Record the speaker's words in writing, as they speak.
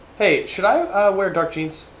Hey, should I wear dark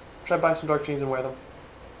jeans? Should I buy some dark jeans and wear them?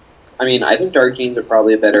 I mean, I think dark jeans are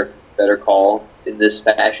probably a better call in this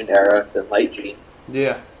fashion era than light jeans.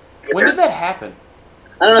 Yeah. When did that happen?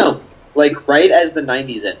 I don't know. Like, right as the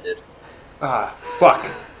 90s ended. Ah, fuck.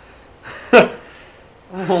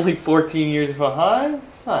 I'm only 14 years behind.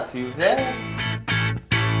 It's not too bad.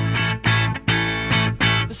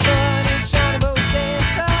 The sun is shining, but we stay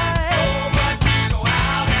inside. Oh, but we go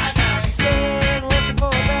out at night. Staying looking for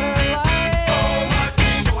a better life. Oh, but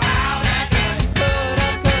we go out at night. Put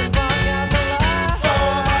up curtains, block out the light.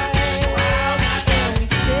 Oh, but we go out at night. And we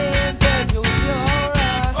stay in bed till we feel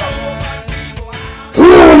alright. Oh, but we go out.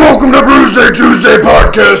 Hello and welcome to Bruce Tuesday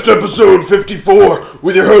Podcast, episode 54,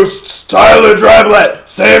 with your hosts Tyler Drablat,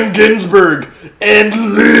 Sam Ginsberg, and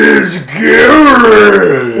Liz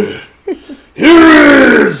Garrett.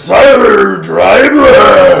 Here is Tyler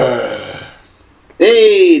Drablat.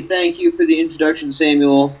 Hey, thank you for the introduction,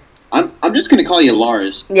 Samuel. I'm just going to call you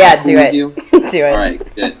Lars. Yeah, Cool do it. you? Do it. All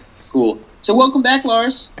right, good. Cool. So welcome back,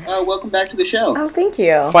 Lars. Welcome back to the show. Oh, thank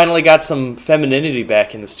you. Finally got some femininity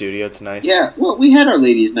back in the studio. It's nice. Yeah, well, we had our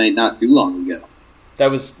ladies' night not too long ago.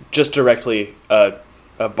 That was just directly a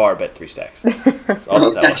barb at 3 Stacks. That's all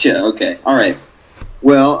Oh, that gotcha. was. Okay. All right.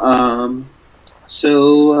 Well,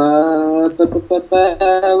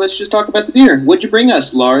 let's just talk about the beer. What'd you bring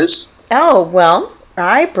us, Lars? Oh, well,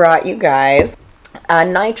 I brought you guys a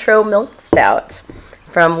Nitro Milk Stout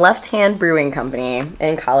from Left Hand Brewing Company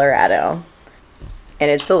in Colorado. And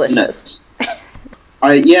it's delicious.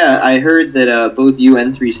 Nice. Yeah, I heard that both you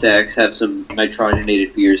and 3 Stacks have some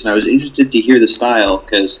nitrogenated beers, and I was interested to hear the style,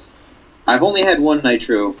 because I've only had one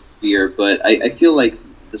nitro beer, but I feel like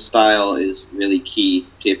the style is really key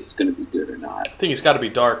to if it's going to be good or not. I think it's got to be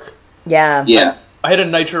dark. Yeah. Yeah. I had a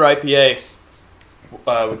Nitro IPA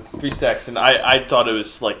with 3 Stacks, and I thought it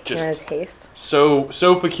was like You want just to taste?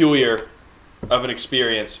 so peculiar of an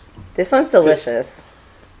experience. This one's delicious.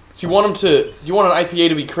 So you want an IPA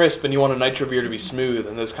to be crisp, and you want a Nitro beer to be smooth,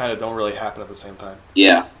 and those kind of don't really happen at the same time.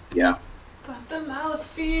 Yeah. But the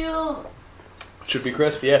mouthfeel. Should be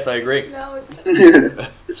crisp, yes, I agree. No,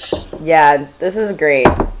 it's Yeah, this is great.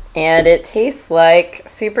 And it tastes like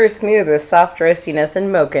super smooth with soft roastiness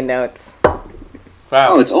and mocha notes. Wow.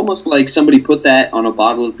 Oh, it's almost like somebody put that on a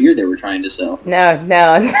bottle of beer they were trying to sell. No,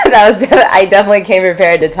 I definitely came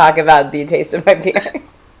prepared to talk about the taste of my beer.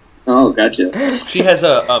 Oh, gotcha. She has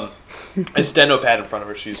a steno pad in front of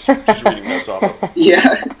her. She's reading notes off of.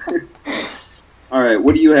 Yeah. All right,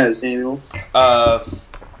 what do you have, Samuel?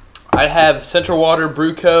 I have Central Water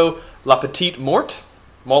Brew Co. La Petite Mort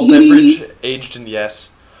malt beverage aged in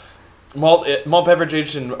malt beverage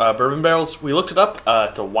aged in bourbon barrels. We looked it up.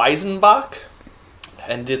 It's a Weizenbach,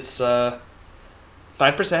 and it's 9%,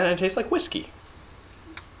 and it tastes like whiskey.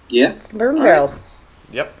 Yeah. Bourbon All barrels.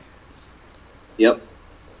 Yep. Yep.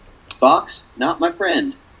 Box, not my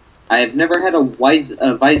friend. I have never had a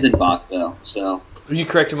Weizenbach, though, so... Are you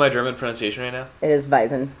correcting my German pronunciation right now? It is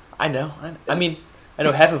Weizen. I know. I mean, I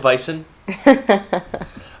know half of Weizen.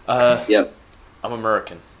 Yep. I'm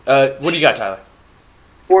American. What do you got, Tyler?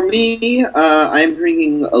 For me, I'm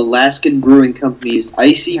drinking Alaskan Brewing Company's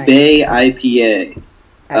Icy Nice. Bay IPA.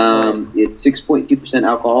 Excellent. It's 6.2%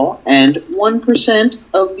 alcohol, and 1%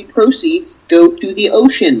 of the proceeds go to the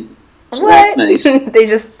ocean. So What? that's nice. They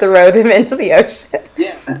just throw them into the ocean.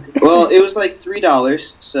 Yeah. Well, it was like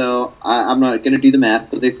 $3, so I'm not going to do the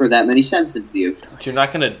math, but they throw that many cents into the ocean. You're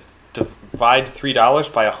not going to divide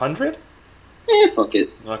 $3 by 100? Fuck it.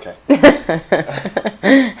 Okay.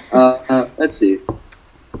 Let's see.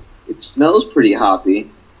 It smells pretty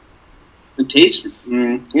hoppy. It tastes...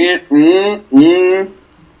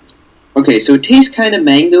 Okay, so it tastes kind of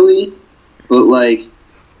mango-y, but, like,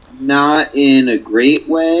 not in a great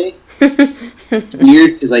way. It's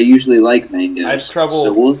weird, because I usually like mangoes. I have trouble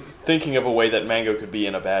so we'll... thinking of a way that mango could be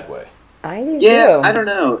in a bad way. I do Yeah, too. I don't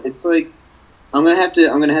know. It's like... I'm gonna have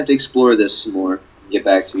to explore this some more and get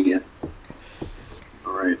back to you.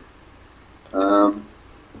 Alright.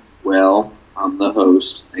 Well, I'm the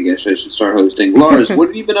host. I guess I should start hosting. Lars, what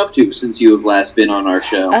have you been up to since you have last been on our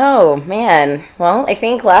show? Oh, man. Well, I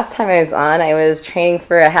think last time I was on, I was training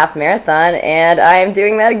for a half marathon, and I'm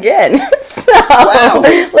doing that again. So, Wow.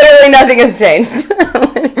 literally nothing has changed.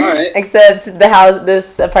 All right. Except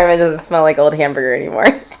this apartment doesn't smell like old hamburger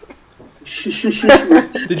anymore.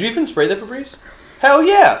 Did you even spray the Febreze? Hell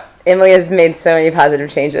yeah! Emily has made so many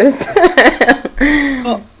positive changes.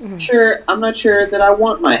 Well, I'm not sure that I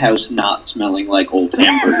want my house not smelling like old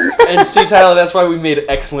hamburger. And see, Tyler, that's why we made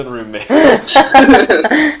excellent roommates.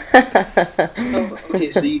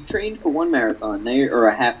 Okay, so you trained for one marathon, or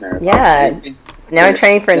a half marathon. Yeah. Now I'm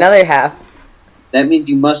training for another half. that means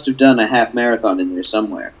you must have done a half marathon in there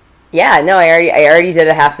somewhere. Yeah, no, I already did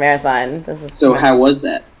a half marathon. So how was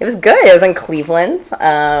that? It was good. It was in Cleveland.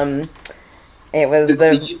 It was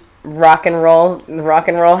the rock and roll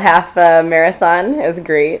half marathon. It was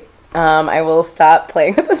great. I will stop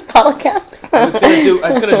playing with this podcast. I was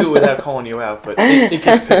gonna do it without calling you out, but it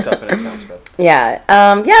gets picked up and it sounds good. Yeah,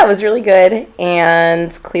 it was really good,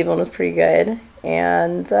 and Cleveland was pretty good,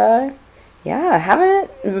 and yeah, haven't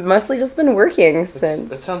mostly just been working since.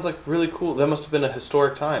 That sounds like really cool. That must have been a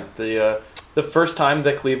historic time. The first time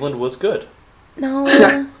that Cleveland was good.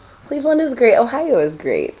 No, Cleveland is great. Ohio is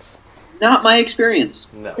great. Not my experience.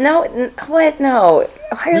 No, what? No,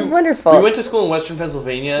 Ohio's wonderful. We went to school in Western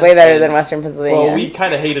Pennsylvania. It's way better than Western Pennsylvania. Well, we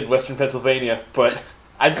kind of hated Western Pennsylvania, but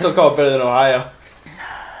I'd still call it better than Ohio.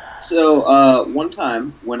 So, one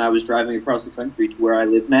time when I was driving across the country to where I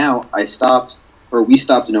live now, we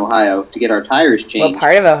stopped in Ohio to get our tires changed. What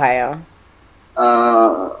part of Ohio?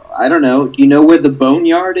 I don't know. Do you know where the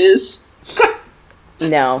boneyard is?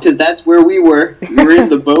 No. Because that's where we were. We were in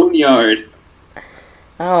the boneyard.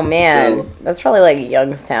 Oh, man. That's probably like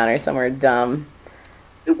Youngstown or somewhere dumb.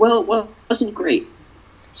 It wasn't great.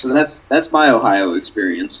 So that's my Ohio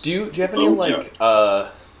experience. Do you have any,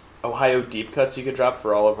 Ohio deep cuts you could drop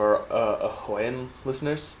for all of our Hawaiian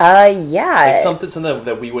listeners? Yeah. Like something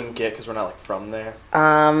that we wouldn't get because we're not, from there.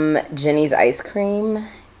 Jenny's Ice Cream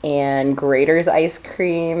and Grater's Ice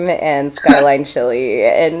Cream and Skyline Chili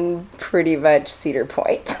and pretty much Cedar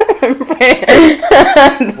Point.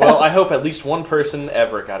 Well, I hope at least one person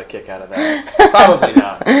ever got a kick out of that. Probably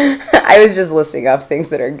not. I was just listing off things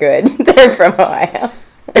that are good that are from Ohio.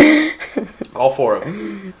 All four of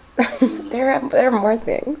them. There are more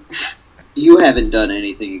things. You haven't done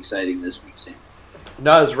anything exciting this week, Sam.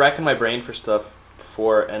 No, I was racking my brain for stuff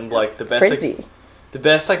before, and the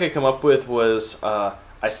best I could come up with was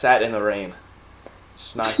I sat in the rain.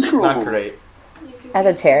 It's not great. At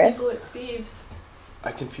the terrace? People at Steve's.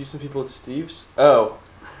 I confused some people at Steve's. Oh,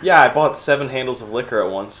 yeah, I bought 7 handles of liquor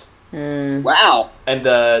at once. Wow. And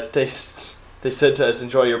they said to us,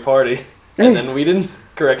 "Enjoy your party," and then we didn't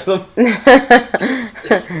correct them.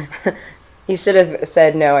 You should have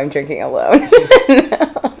said, "No, I'm drinking alone."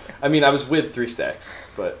 No. I mean, I was with 3 stacks,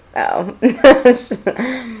 but... Oh.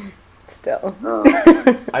 Still. Oh.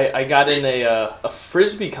 I got in a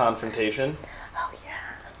Frisbee confrontation. Oh,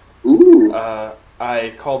 yeah. Ooh.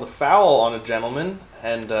 I called a foul on a gentleman,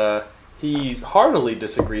 and he heartily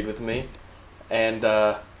disagreed with me. And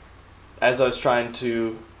as I was trying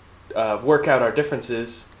to work out our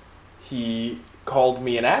differences, he called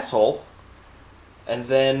me an asshole. And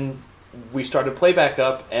then we started play back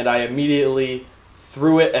up, and I immediately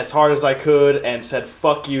threw it as hard as I could and said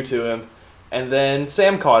 "fuck you" to him. And then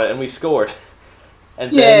Sam caught it, and we scored.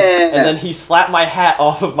 And then he slapped my hat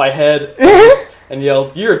off of my head and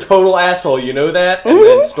yelled, "You're a total asshole, you know that?" And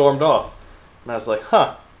then stormed off. And I was like,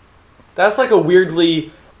 huh. That's like a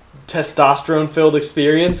weirdly testosterone-filled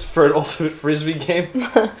experience for an ultimate Frisbee game.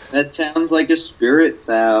 That sounds like a spirit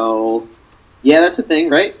foul. Yeah, that's a thing,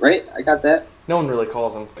 right? Right? I got that. No one really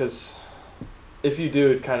calls them, because if you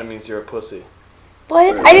do, it kind of means you're a pussy.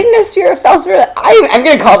 What? I didn't know spirit fouls were... I'm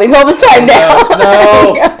going to call these all the time now.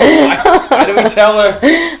 No. Why do we tell her?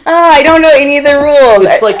 I don't know any of the rules.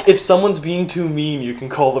 It's like if someone's being too mean, you can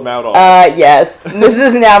call them out on it. Yes. This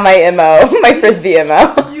is now my MO. My Frisbee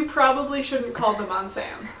MO. You probably shouldn't call them on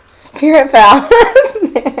Sam. Spirit foul.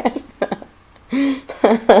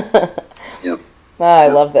 Yep. I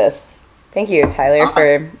love this. Thank you, Tyler,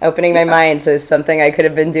 for opening my mind to something I could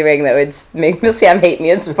have been doing that would make Sam hate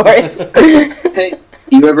me in sports. Hey,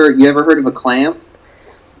 you ever heard of a clam?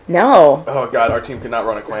 No. Oh, God, our team could not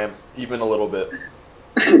run a clam, even a little bit.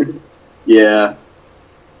 Yeah.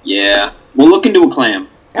 We'll look into a clam.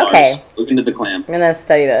 Okay. Lars. Look into the clam. I'm going to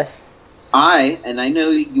study this. I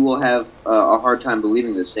know you will have a hard time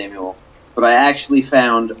believing this, Samuel, but I actually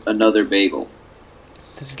found another bagel.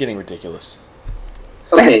 This is getting ridiculous.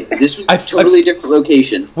 Okay, this was a totally different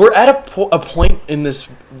location. We're at a point in this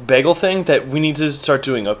bagel thing that we need to start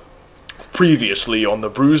doing a previously on the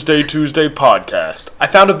Brews Day Tuesday podcast. I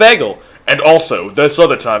found a bagel. And also, this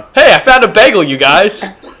other time, hey, I found a bagel, you guys.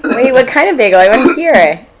 Wait, what kind of bagel? I want to hear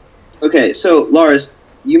it. Okay, so, Lars,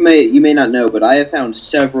 you may not know, but I have found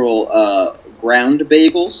several ground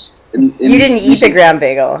bagels. You didn't eat the ground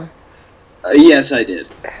bagel? Yes, I did.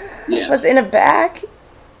 Yes. Was it in a bag?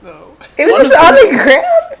 No. It was just on the ground?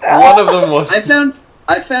 Oh. One of them was...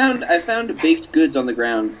 I found baked goods on the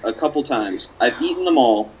ground a couple times. I've eaten them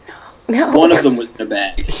all. No. One of them was in a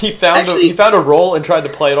bag. He found a roll and tried to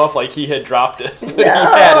play it off like he had dropped it. But No.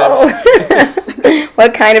 he hadn't.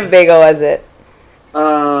 What kind of bagel was it?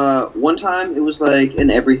 One time it was like an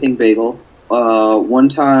everything bagel. One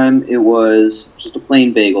time it was just a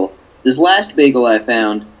plain bagel. This last bagel I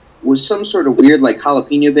found was some sort of weird like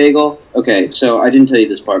jalapeno bagel. Okay, so I didn't tell you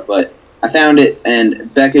this part, but I found it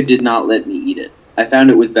and Becca did not let me eat it. I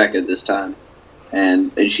found it with Becca this time,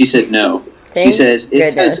 and she said no. Thank She says it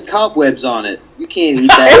goodness. has cobwebs on it. You can't eat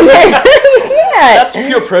that. That's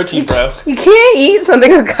pure protein, bro. You can't eat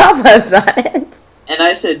something with cobwebs on it. And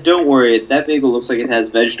I said, don't worry, that bagel looks like it has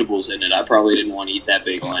vegetables in it. I probably didn't want to eat that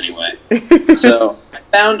bagel anyway. So I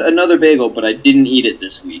found another bagel, but I didn't eat it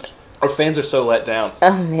this week. Our fans are so let down.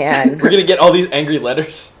 Oh man, We're gonna get all these angry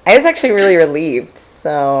letters. I was actually really relieved.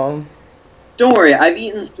 So Don't worry, I've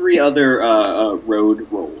eaten 3 other road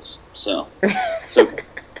rolls, so it's okay.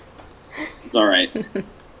 It's all right.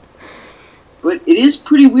 But it is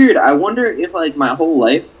pretty weird. I wonder if, like, my whole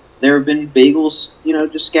life there have been bagels,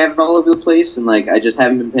 just scattered all over the place, and like I just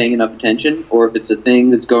haven't been paying enough attention, or if it's a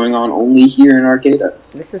thing that's going on only here in Arcata.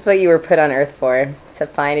 this is what you were put on Earth for: to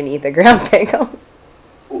find and eat the ground bagels.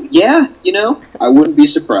 Yeah, I wouldn't be I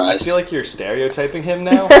surprised. feel like you're stereotyping him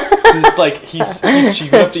now. It's like he's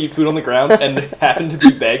cheap enough to eat food on the ground and happen to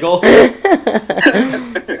be bagels.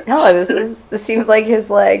 No, this seems like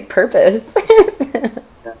his like purpose.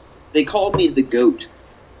 They called me the goat.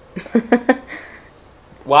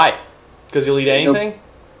 Why? Because you'll eat anything?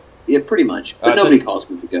 Yeah, pretty much. I But nobody thought- calls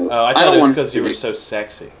me the goat. Oh, I don't thought it was want because you to were be- so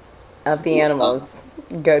sexy. Of the animals,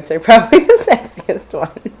 goats are probably the sexiest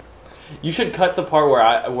ones. You should cut the part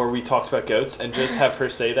where we talked about goats and just have her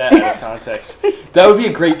say that out of context. That would be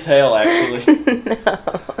a great tale, actually.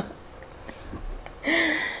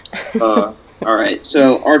 All right,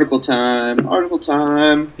 so article time. Article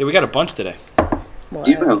time. Yeah, we got a bunch today.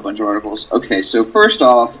 You have a bunch of articles. Okay, so first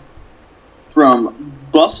off, from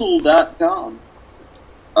bustle.com.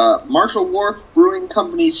 Marshall Wharf Brewing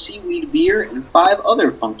Company's seaweed beer and 5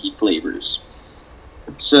 other funky flavors.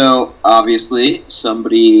 So, obviously, some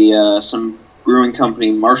brewing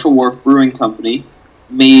company, Marshall Wharf Brewing Company,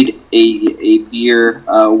 made a beer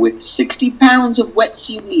with 60 pounds of wet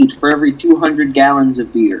seaweed for every 200 gallons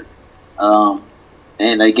of beer.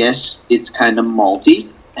 And I guess it's kind of malty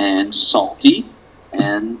and salty,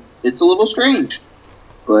 and it's a little strange.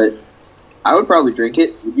 But I would probably drink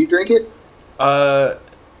it. Would you drink it?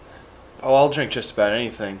 I'll drink just about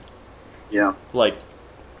anything. Yeah. Like,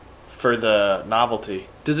 for the novelty.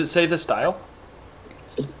 Does it say the style?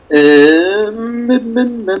 I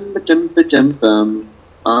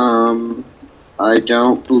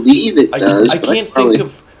don't believe it does. I but can't probably-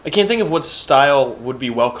 think of what style would be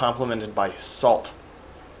well complemented by salt.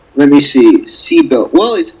 Let me see. Seabill.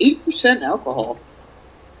 Well, it's 8% alcohol.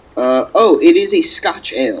 It is a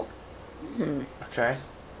Scotch ale. Okay.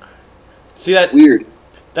 See that? Weird.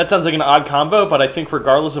 That sounds like an odd combo, but I think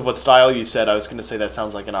regardless of what style you said, I was going to say that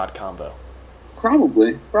sounds like an odd combo.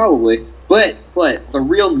 Probably. But the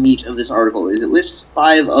real meat of this article is it lists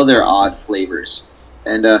 5 other odd flavors.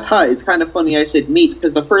 And, it's kind of funny I said meat,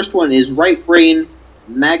 because the first one is Right Brain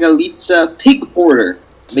Magalitza Pig Porter,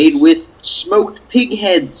 made with smoked pig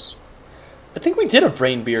heads. I think we did a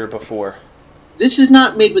brain beer before. This is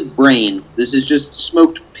not made with brain. This is just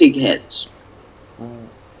smoked pig heads.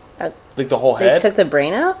 Like the whole They head? took the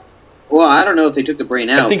brain out? Well, I don't know if they took the brain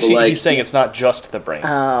out. I think but he's saying it's not just the brain.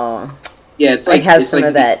 Oh. yeah, it's Like like has it's some like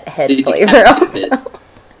of that head they flavor decapitated also. it.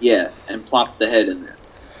 Yeah, and plopped the head in there.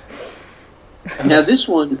 Now this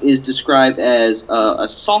one is described as a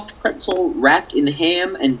soft pretzel wrapped in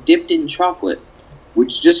ham and dipped in chocolate,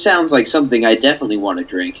 which just sounds like something I definitely want to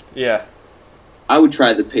drink. Yeah. I would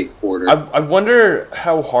try the pig porter. I wonder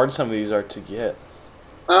how hard some of these are to get.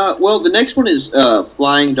 Well, the next one is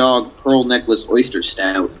Flying Dog Pearl Necklace Oyster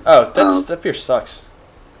Stout. Oh, that beer sucks.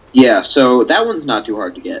 Yeah, so that one's not too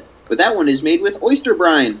hard to get. But that one is made with oyster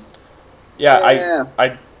brine. Yeah,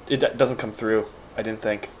 it doesn't come through, I didn't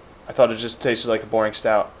think. I thought it just tasted like a boring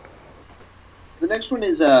stout. The next one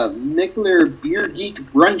is Mickler Beer Geek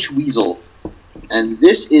Brunch Weasel. And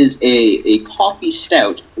this is a coffee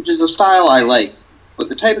stout, which is a style I like. But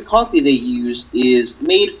the type of coffee they use is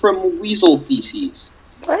made from weasel feces.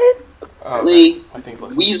 What? Oh, Apparently, okay. My thing's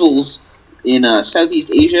listening. weasels in Southeast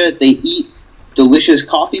Asia, they eat delicious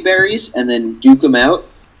coffee berries and then duke them out.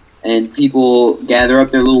 And people gather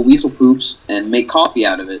up their little weasel poops and make coffee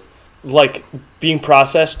out of it. Like, being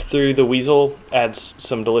processed through the weasel adds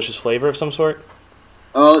some delicious flavor of some sort?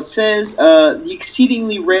 It says, the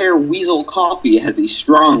exceedingly rare weasel coffee has a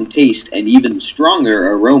strong taste and even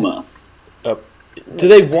stronger aroma. Do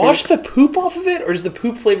they wash the poop off of it, or is the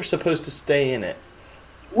poop flavor supposed to stay in it?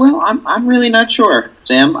 Well, I'm really not sure,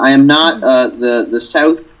 Sam. I am not the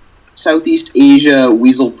South Southeast Asia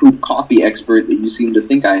weasel poop coffee expert that you seem to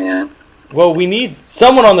think I am. Well, we need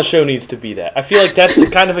someone on the show needs to be that. I feel like that's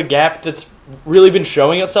kind of a gap that's really been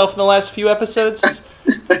showing itself in the last few episodes.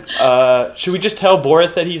 Should we just tell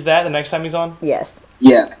Boris that he's that the next time he's on? Yes.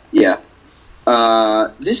 Yeah.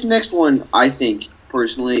 This next one, I think,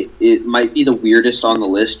 personally, it might be the weirdest on the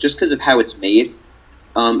list just because of how it's made.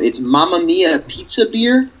 It's Mamma Mia pizza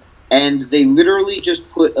beer, and they literally just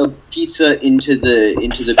put a pizza into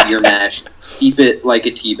the beer mash, steep it like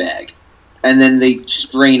a tea bag, and then they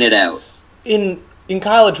strain it out. In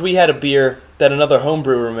college, we had a beer that another home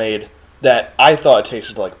brewer made that I thought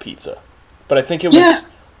tasted like pizza, but I think it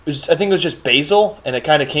was I think it was just basil, and it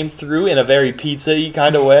kind of came through in a very pizza-y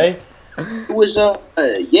kind of way. It was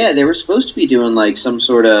they were supposed to be doing like some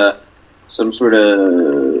sort of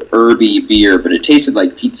herby beer, but it tasted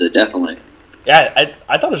like pizza, definitely. Yeah,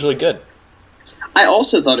 I thought it was really good. I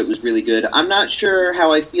also thought it was really good. I'm not sure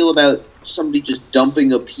how I feel about somebody just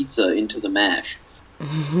dumping a pizza into the mash.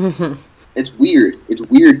 It's weird. It's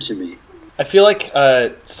weird to me. I feel like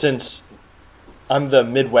since I'm the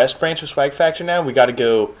Midwest branch of Swag Factor now, we got to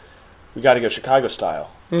go Chicago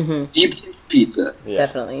style. Mm-hmm. Deep dish pizza. Yeah.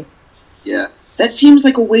 Definitely. Yeah. That seems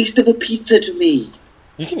like a waste of a pizza to me.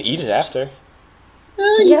 You can eat it after.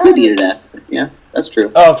 You Yeah. could eat it after. Yeah, that's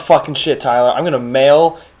true. Oh, fucking shit, Tyler. I'm going to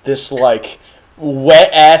mail this, like,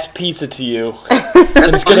 wet-ass pizza to you.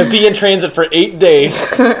 And it's going to be in transit for 8 days.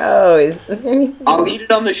 Oh, is there I'll eat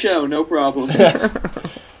it on the show, no problem.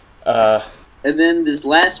 And then this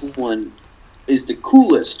last one is the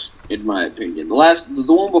coolest, in my opinion.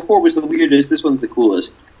 The one before was the weirdest. This one's the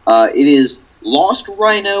coolest. It is Lost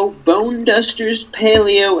Rhino Bone Dusters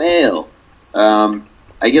Paleo Ale.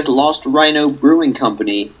 I guess Lost Rhino Brewing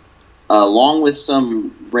Company, along with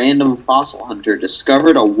some random fossil hunter,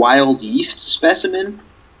 discovered a wild yeast specimen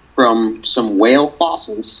from some whale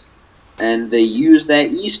fossils, and they used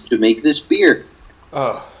that yeast to make this beer.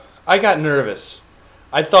 Oh, I got nervous.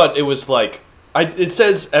 I thought it was like... it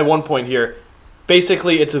says at one point here,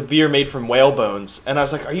 basically it's a beer made from whale bones. And I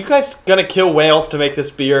was like, are you guys going to kill whales to make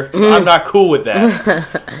this beer? 'Cause I'm not cool with that.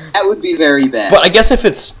 That would be very bad. But I guess if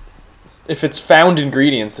it's found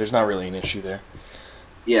ingredients, there's not really an issue there.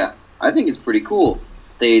 Yeah, I think it's pretty cool.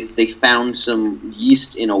 They found some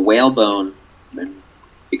yeast in a whalebone and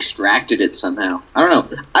extracted it somehow. I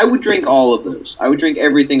don't know. I would drink all of those. I would drink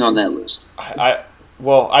everything on that list.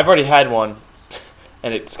 Well, I've already had one,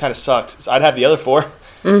 and it's kind of sucked. So I'd have the other 4.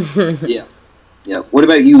 Yeah. Yeah. What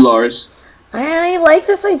about you, Lars? I like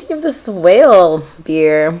this idea of this whale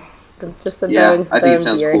beer. Just the Yeah, bone, I think it bone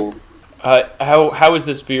sounds beer. cool. How is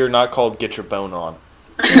this beer not called Get Your Bone On?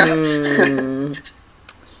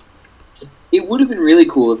 It would have been really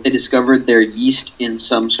cool if they discovered their yeast in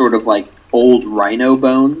some sort of like old rhino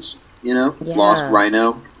bones, you know? Yeah. Lost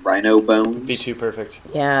rhino bones. Be too perfect.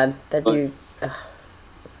 Yeah, that'd be...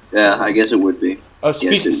 Yeah, I guess it would be. Oh,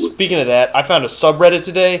 Yes, it would. speaking of that, I found a subreddit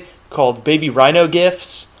today called Baby Rhino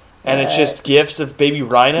GIFs, and it's just GIFs of baby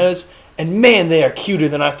rhinos, and man, they are cuter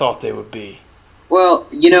than I thought they would be. Well,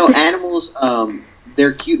 you know, animals,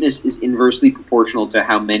 their cuteness is inversely proportional to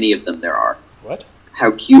how many of them there are. What?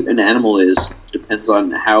 How cute an animal is depends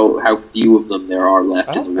on how few of them there are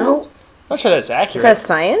left in the world. Oh, I'm not sure that's is accurate. that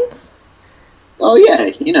science? Oh yeah,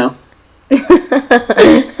 you know.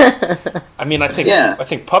 I mean, I Yeah.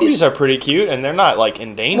 think puppies are pretty cute, and they're not like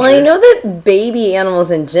endangered. Well, I know that baby animals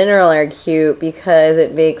in general are cute because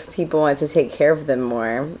it makes people want to take care of them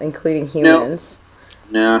more, including humans.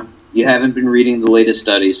 No, you haven't been reading the latest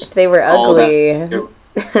studies. If they were All ugly.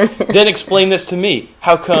 Then explain this to me.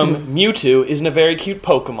 How come Mewtwo isn't a very cute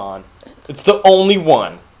Pokemon? It's the only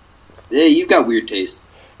one. Yeah, you've got weird taste.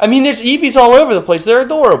 I mean, there's Eevees all over the place. They're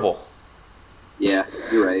adorable. Yeah,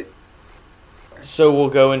 you're right. So we'll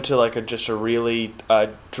go into like just a really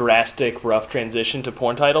drastic, rough transition to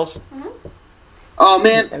porn titles. Oh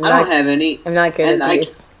man, I'm I not- don't have any. I'm not good And at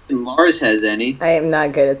these. Lars has any. I am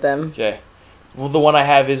not good at them. Okay. Well, the one I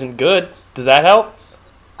have isn't good. Does that help?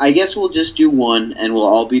 I guess we'll just do one, and we'll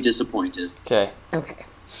all be disappointed. Okay. Okay.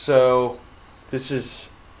 So this is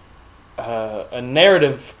a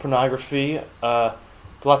narrative pornography,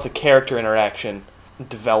 lots of character interaction,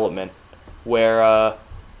 development, where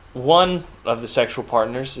one of the sexual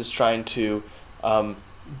partners is trying to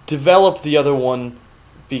develop the other one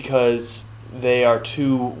because they are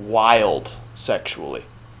too wild sexually,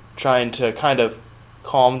 trying to kind of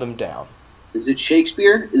calm them down. Is it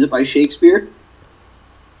Shakespeare? Is it by Shakespeare?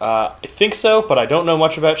 I think so, but I don't know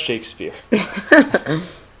much about Shakespeare.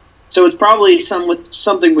 So it's probably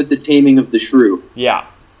something with the taming of the shrew. Yeah,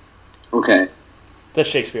 Okay. that's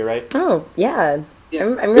Shakespeare, right? Oh, yeah. Yeah.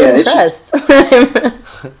 I'm really Yeah, it's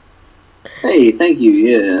impressed. Hey, thank you.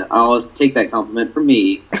 Yeah, I'll take that compliment from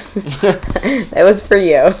me. That was for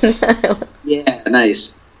you. Yeah,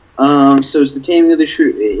 nice. So it's the taming of the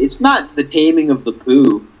shrew. It's not the taming of the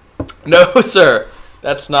poo. No, sir.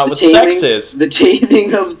 That's not The what taming, sex is. The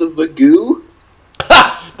taming of the bagoo.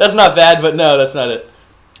 That's not bad, but no, that's not it.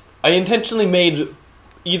 I intentionally made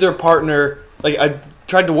either partner, like, I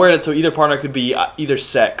tried to word it so either partner could be either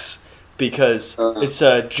sex, because it's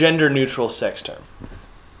a gender-neutral sex term.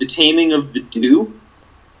 The taming of the do.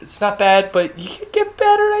 It's not bad, but you could get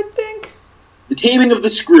better, I think. The taming of the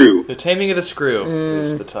screw. The Taming of the Screw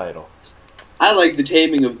is the title. I like the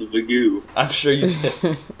taming of the bagoo. I'm sure you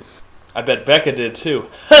did. I bet Becca did, too.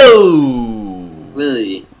 Ho!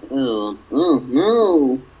 Really? Oh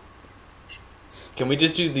no. Can we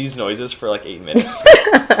just do these noises for like 8 minutes?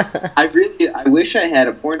 I wish I had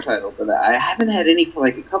a porn title, but I haven't had any for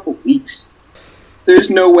like a couple weeks. There's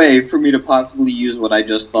no way for me to possibly use what I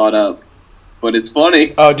just thought up, but it's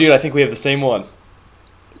funny. Oh, dude, I think we have the same one.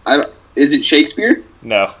 Is it Shakespeare?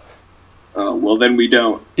 No. Oh, well then we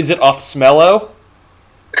don't. Is it off Smello?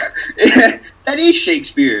 That is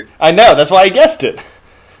Shakespeare. I know, that's why I guessed it.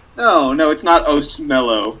 No, it's not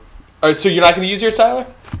Osmello. Alright, so you're not going to use yours, Tyler?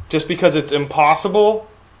 Just because it's impossible?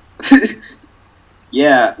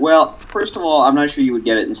 Yeah, well, first of all, I'm not sure you would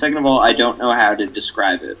get it, and second of all, I don't know how to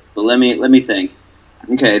describe it. But let me think.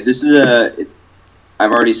 Okay, this is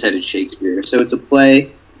I've already said it's Shakespeare. So it's a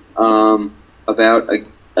play about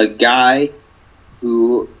a guy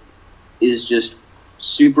who is just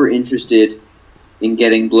super interested in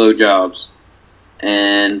getting blowjobs,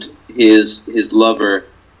 and his lover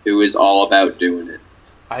who is all about doing it.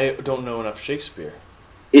 I don't know enough Shakespeare.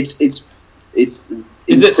 It's Is it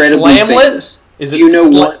incredibly Slamlet? famous. Is it Do you know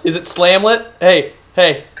what? Is it Slamlet? Hey.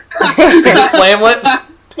 Is it Slamlet?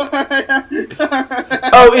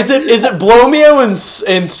 Oh, is it Blomeo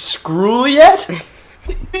and Screwliet?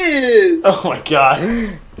 It is. Oh my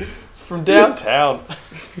god. From downtown.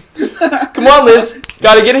 Come on, Liz.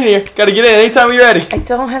 Gotta get in here. Gotta get in anytime you're ready. I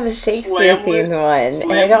don't have a Shakespeare Slamlet. themed one,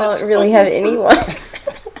 and I Slamlet's don't really have fucking anyone.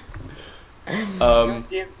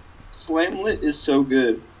 Goddamn, Slamlet is so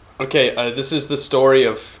good. Okay, this is the story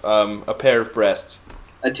of a pair of breasts.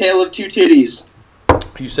 A Tale of Two Titties.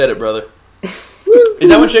 You said it, brother. Is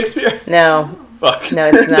that what Shakespeare? No, Fuck. no,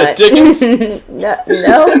 it's Is that not. Dickens? No.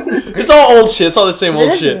 It's all old shit. It's all the same old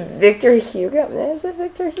Is it shit. Victor Hugo? Is it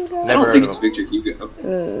Victor Hugo? I Never don't heard think of it's him. Victor Hugo.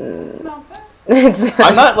 It's not bad. It's,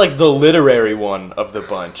 I'm not like the literary one of the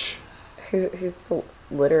bunch. He's the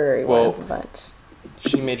literary one of the bunch.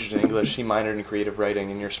 She majored in English, she minored in creative writing,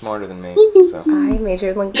 and you're smarter than me. So. I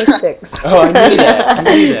majored in linguistics. Oh, I knew that. I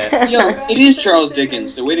knew that. Yo, it is Charles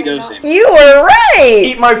Dickens. So way to go, Sam. You were right.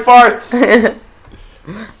 Eat my farts.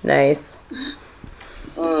 Nice.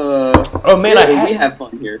 Oh man, we have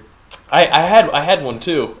fun here. I had one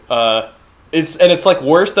too. It's like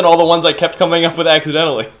worse than all the ones I kept coming up with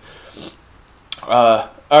accidentally. All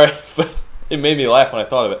right, but it made me laugh when I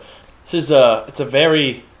thought of it. This is it's a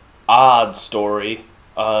very odd story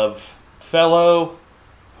of a fellow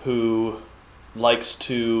who likes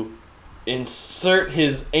to insert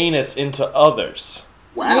his anus into others.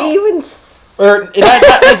 Wow. You even Or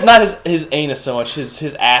it's not his anus so much,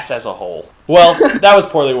 his ass as a whole. Well, that was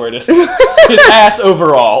poorly worded. His ass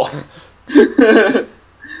overall.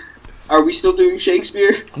 Are we still doing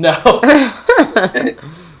Shakespeare? No. A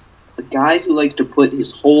guy who likes to put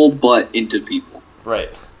his whole butt into people. Right.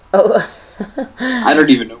 Oh. I don't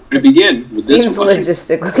even know where to begin with Seems this one.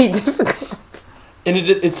 logistically difficult. And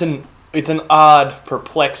it's an odd,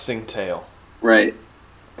 perplexing tale. Right.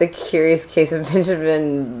 The Curious Case of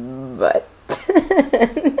Benjamin Butt.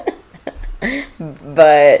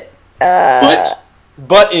 But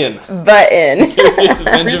Butt in. Butt in. Here's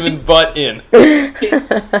Benjamin Butt in.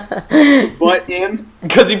 butt in.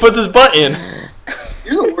 Because he puts his butt in.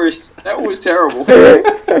 You're the worst. That one was terrible.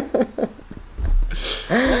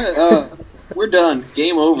 We're done.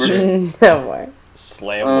 Game over. No more.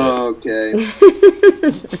 Slam Okay.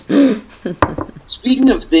 Speaking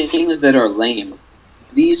of things that are lame,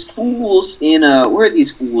 these fools in where are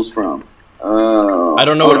these fools from? I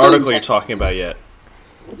don't know what article you're talking about yet.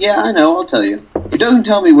 Yeah, I know. I'll tell you. It doesn't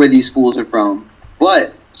tell me where these fools are from,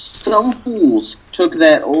 but some fools took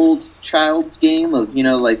that old child's game of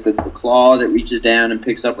like the claw that reaches down and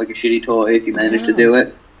picks up like a shitty toy if you manage to do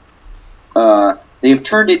it. They have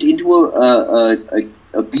turned it into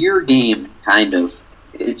a beer game, kind of.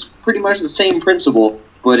 It's pretty much the same principle,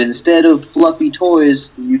 but instead of fluffy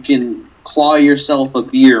toys, you can claw yourself a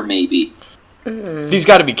beer, maybe. These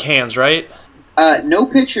got to be cans, right? No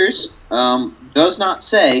pictures. Does not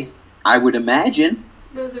say. I would imagine.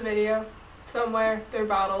 There's a video. somewhere. They're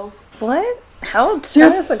bottles. What? How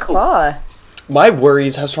strong is the claw? My worry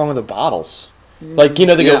is how strong are the bottles. Like, they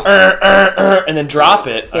go, and then drop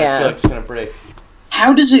it. Yeah. I feel like it's going to break.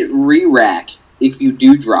 How does it re-rack if you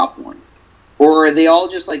do drop one? Or are they all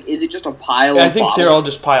just like, is it just a pile of I think bottles? they're all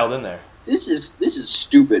just piled in there. This is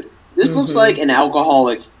stupid. This looks like an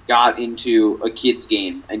alcoholic got into a kid's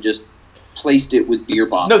game and just placed it with beer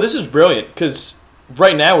bottles. No, this is brilliant, because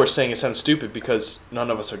right now we're saying it sounds stupid because none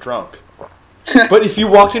of us are drunk. But if you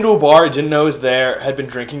walked into a bar, didn't know it was there, had been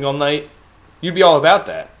drinking all night, you'd be all about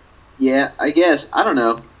that. Yeah, I guess. I don't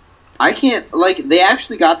know. I can't, they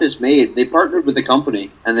actually got this made. They partnered with a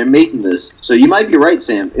company, and they're making this. So you might be right,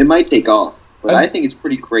 Sam. It might take off. But I think it's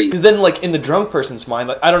pretty crazy. Because then, in the drunk person's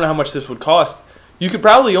mind, I don't know how much this would cost. You could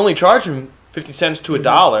probably only charge them 50 cents to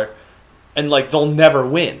 $1, and, they'll never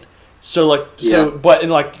win. So, but in,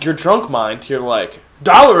 your drunk mind, you're like,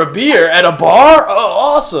 $1 a beer at a bar?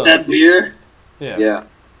 Oh, awesome. That beer? Yeah.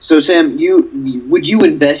 So, Sam, would you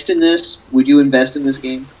invest in this? Would you invest in this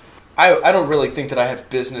game? I don't really think that I have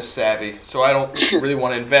business savvy, so I don't really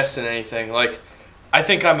want to invest in anything. I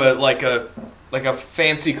think I'm a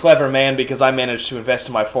fancy, clever man because I managed to invest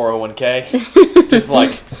in my 401k.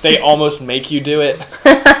 Just they almost make you do it.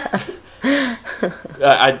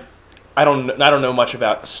 I don't know much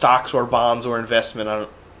about stocks or bonds or investment. I don't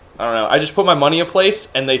know. I just put my money in a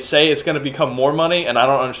place, and they say it's going to become more money, and I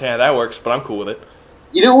don't understand how that works, but I'm cool with it.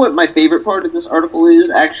 You know what my favorite part of this article is,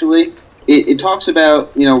 actually? It talks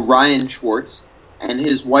about, Ryan Schwartz and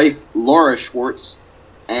his wife, Laura Schwartz,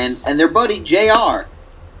 and their buddy, JR.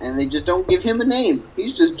 And they just don't give him a name.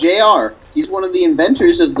 He's just JR. He's one of the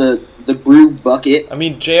inventors of the brew bucket. I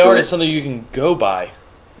mean, JR is something you can go by.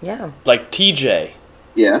 Yeah. Like TJ.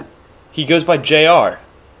 Yeah. He goes by JR.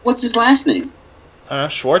 What's his last name?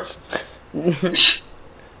 Schwartz?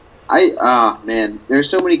 Man, there's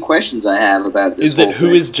so many questions I have about this. Is it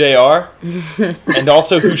who is JR? And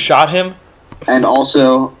also who shot him? And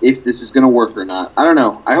also, if this is going to work or not. I don't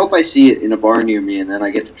know. I hope I see it in a bar near me and then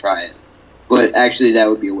I get to try it. But actually, that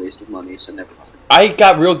would be a waste of money, so never mind. I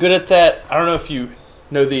got real good at that. I don't know if you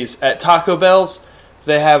know these. At Taco Bell's,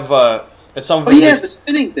 they have, at some of the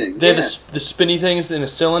spinning things. They have the spinny things in a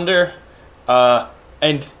cylinder.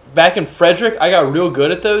 And back in Frederick, I got real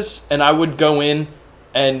good at those, and I would go in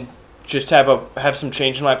and just have some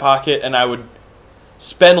change in my pocket, and I would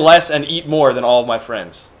spend less and eat more than all of my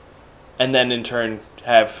friends. And then, in turn,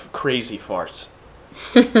 have crazy farts.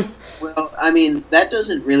 Well, I mean, that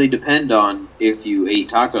doesn't really depend on if you ate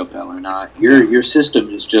Taco Bell or not. Your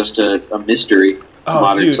system is just a mystery to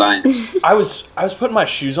modern science. I was putting my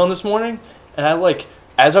shoes on this morning, and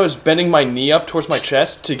as I was bending my knee up towards my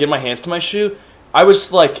chest to get my hands to my shoe, I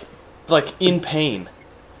was like in pain.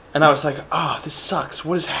 And I was like, oh, this sucks.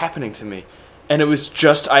 What is happening to me? And it was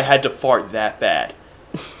just I had to fart that bad.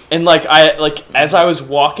 And as I was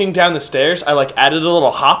walking down the stairs, I added a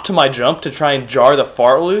little hop to my jump to try and jar the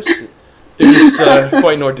fart loose. It was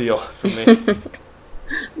quite an ordeal for me.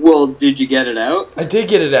 Well, did you get it out? I did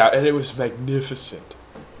get it out, and it was magnificent.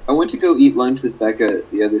 I went to go eat lunch with Becca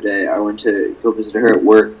the other day. I went to go visit her at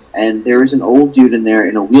work, and there was an old dude in there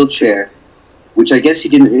in a wheelchair, which I guess he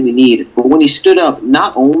didn't really need. But when he stood up,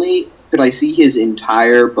 not only could I see his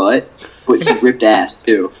entire butt, but he ripped ass,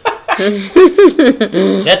 too.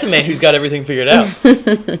 That's a man who's got everything figured out.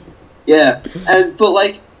 Yeah,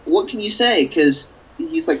 but what can you say? Because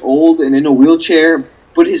he's old and in a wheelchair,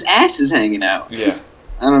 but his ass is hanging out. Yeah,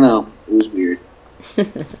 I don't know. It was weird.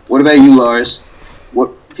 What about you, Lars?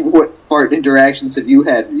 What fart interactions have you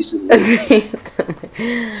had recently?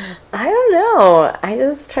 I don't know. I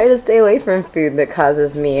just try to stay away from food that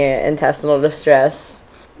causes me intestinal distress.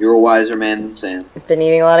 You're a wiser man than Sam. I've been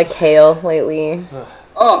eating a lot of kale lately.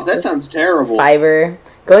 Oh, that sounds terrible. Fiber.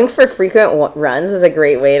 Going for frequent runs is a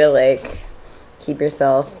great way to keep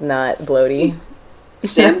yourself not bloaty.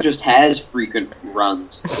 Sam just has frequent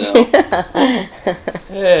runs, so.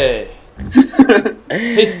 Hey.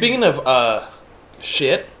 Hey, speaking of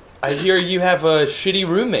shit, I hear you have a shitty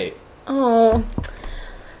roommate. Oh.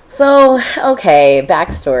 So, okay,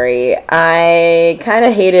 backstory. I kind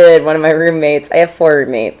of hated one of my roommates. I have 4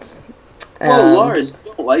 roommates. Whoa, Lars,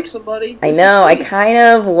 you don't like somebody? I know. I kind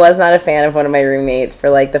of was not a fan of one of my roommates for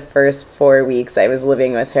the first 4 weeks I was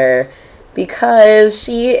living with her because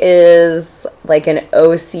she is an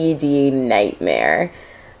OCD nightmare,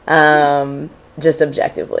 just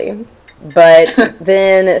objectively. But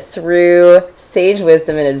then through sage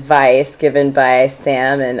wisdom and advice given by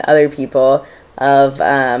Sam and other people of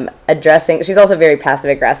addressing, she's also very passive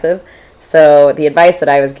aggressive. So the advice that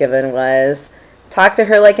I was given was talk to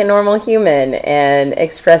her like a normal human and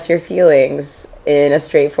express your feelings in a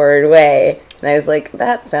straightforward way. And I was like,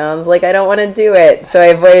 that sounds like I don't want to do it. So I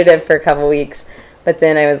avoided it for a couple weeks. But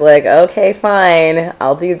then I was like, okay, fine,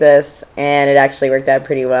 I'll do this. And it actually worked out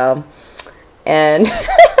pretty well. And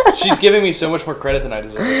She's giving me so much more credit than I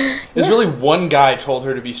deserve. There's really one guy told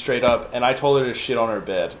her to be straight up, and I told her to shit on her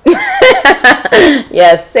bed.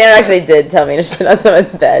 yes, Sam actually did tell me to shit on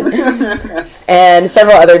someone's bed. And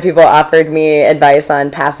several other people offered me advice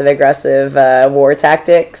on passive-aggressive war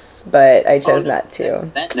tactics, but I chose not to.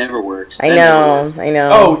 That never works. I know.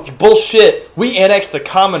 Oh, bullshit. We annexed the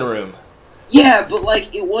common room. Yeah, but,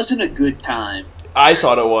 like, it wasn't a good time. I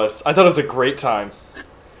thought it was. I thought it was a great time.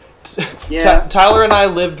 Yeah. Tyler and I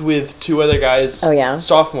lived with two other guys. Oh, yeah?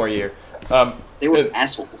 Sophomore year. They were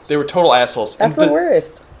assholes. They were total assholes. That's the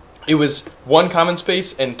worst. It was one common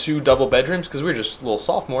space and two double bedrooms because we were just little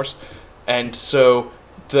sophomores, and so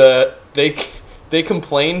they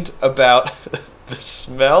complained about the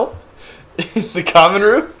smell in the common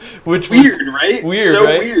room, which was weird, right? Weird, so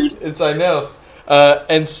right? Weird. I know.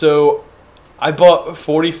 And so I bought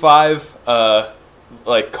 45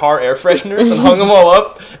 like car air fresheners and hung them all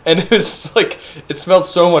up, and it was like it smelled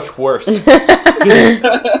so much worse.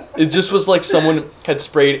 It just was like someone had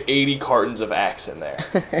sprayed 80 cartons of Axe in there,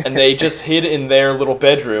 and they just hid in their little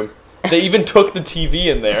bedroom. They even took the TV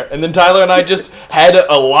in there, and then Tyler and I just had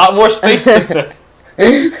a lot more space in there.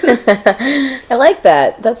 I like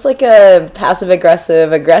that. That's like a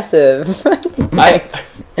passive-aggressive.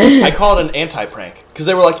 I call it an anti-prank because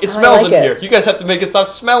they were like, it smells in here. You guys have to make it stop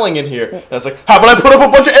smelling in here. And I was like, how about I put up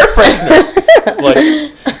a bunch of air fresheners?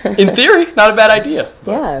 Like, in theory, not a bad idea.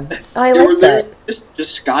 Yeah. Oh, I They were like that. literally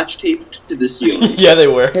just scotch taped to the ceiling. Yeah, they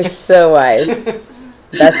were. You're so wise.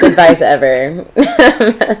 Best advice ever.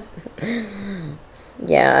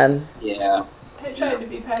 Yeah. Yeah. I tried to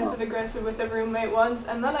be passive-aggressive with a roommate once,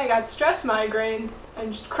 and then I got stress migraines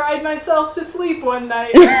and just cried myself to sleep one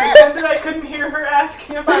night and pretended I couldn't hear her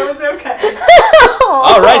asking if I was okay.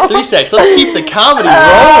 All right, 3 secs. Let's keep the comedy rolling.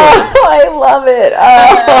 Oh, I love it.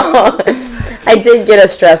 Oh. I did get a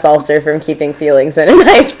stress ulcer from keeping feelings in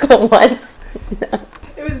high school once.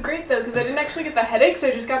 It was great, though, because I didn't actually get the headaches,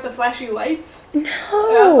 I just got the flashy lights. No. And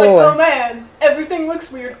I was like, oh man, everything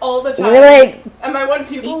looks weird all the time. You were like, And my one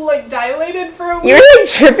pupil, like, dilated for a week. you were like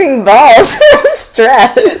tripping balls from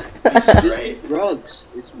stress. Right. Drugs.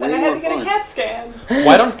 It's way And I had more to get fun. a CAT scan.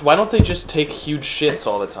 Why don't they just take huge shits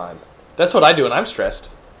all the time? That's what I do when I'm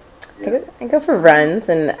stressed. I go for runs,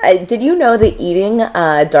 and did you know that eating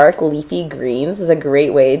dark leafy greens is a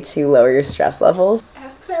great way to lower your stress levels?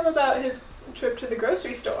 Ask Sam about his trip to the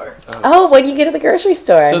grocery store. Oh, what do you get at the grocery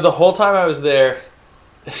store? So the whole time I was there,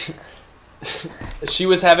 she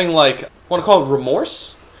was having like, want to call it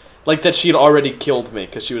remorse? Like that she had already killed me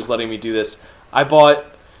because she was letting me do this. I bought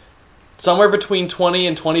somewhere between 20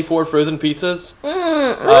 and 24 frozen pizzas.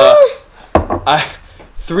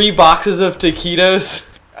 3 boxes of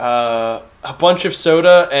taquitos, a bunch of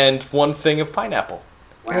soda, and 1 thing of pineapple.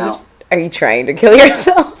 Wow. Are you trying to kill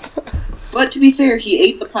yourself? But to be fair, he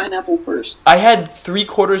ate the pineapple first. I had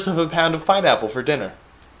 3/4 of a pound of pineapple for dinner.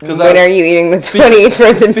 When are you eating the 20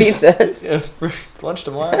 frozen pizzas? Yeah, for lunch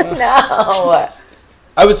tomorrow. No.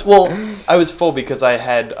 I was full because I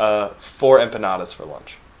had 4 empanadas for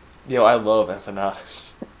lunch. I love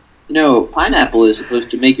empanadas. You know, pineapple is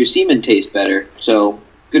supposed to make your semen taste better, so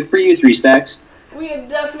good for you, 3 stacks. We had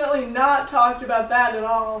definitely not talked about that at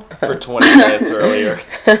all. For 20 minutes earlier.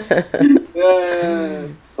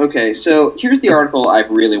 Okay, so here's the article I've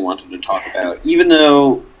really wanted to talk about. Even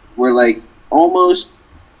though we're like almost,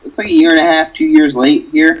 it's like a year and a half, 2 years late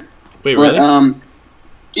here. Wait, But, really?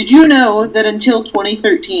 did you know that until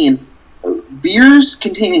 2013, beers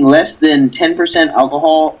containing less than 10%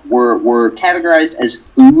 alcohol were categorized as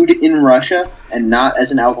food in Russia and not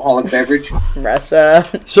as an alcoholic beverage? Russia.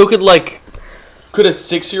 So could a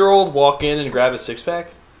 6-year-old walk in and grab a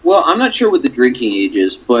 6-pack? Well, I'm not sure what the drinking age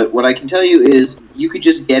is, but what I can tell you is you could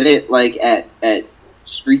just get it like at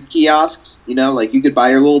street kiosks, like you could buy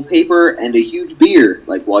your little paper and a huge beer,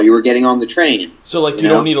 like while you were getting on the train. So you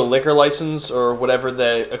don't need a liquor license or whatever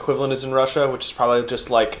the equivalent is in Russia, which is probably just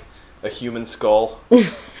like a human skull.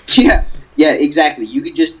 Yeah, exactly. You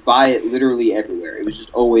could just buy it literally everywhere. It was just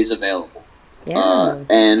always available. Yeah.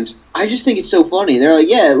 And I just think it's so funny. They're like,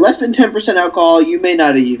 yeah, less than 10% alcohol, you may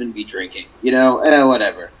not even be drinking.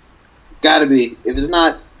 Whatever. Gotta be. If it's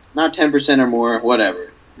not 10% or more,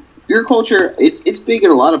 whatever. Beer culture, it's big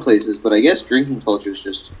in a lot of places, but I guess drinking culture is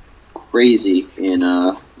just crazy in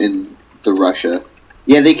the Russia.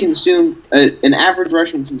 Yeah, they consume, an average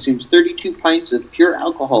Russian consumes 32 pints of pure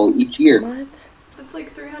alcohol each year. What? That's It's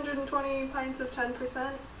like 320 pints of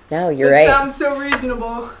 10%. No, you're That right. sounds so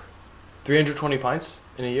reasonable. 320 pints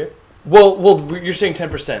in a year? Well, you're saying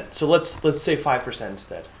 10%. So let's say 5%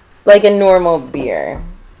 instead. Like a normal beer.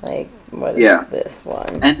 Like, what is Yeah. this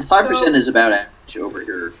one? And 5% So- is about average over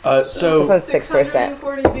here. So This one's 6%.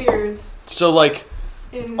 640 beers like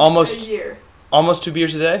in Almost- a year. almost 2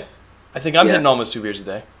 beers a day? I think I'm Yeah. hitting almost 2 beers a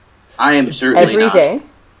day. I am certainly Every not. day?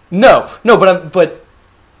 No, but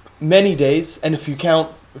many days, and if you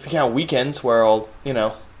count weekends where I'll,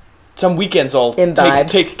 some weekends I'll Imbibe.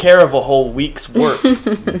 take care of a whole week's worth. That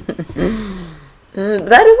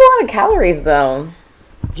is a lot of calories, though.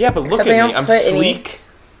 Yeah, but look Except they at me. don't I'm put any- sleek.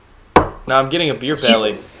 Now I'm getting a beer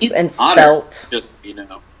belly. He's And an otter, spelt. just, you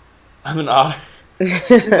know. I'm an otter.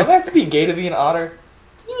 Don't I have to be gay to be an otter?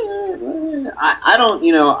 I don't,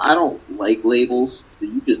 I don't like labels.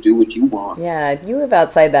 You just do what you want. Yeah, you live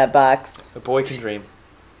outside that box. A boy can dream.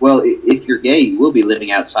 Well, if you're gay, you will be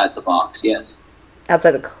living outside the box, yes.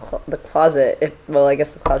 Outside the closet. I guess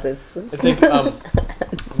the closet is... I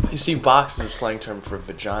think, you see, box is a slang term for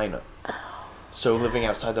vagina. So living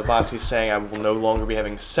outside the box, he's saying I will no longer be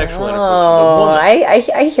having sexual intercourse with a Oh, woman.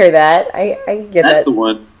 I hear that. I get That's that. the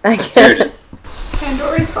one. I There get it it. is.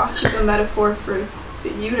 Pandora's box is a metaphor for the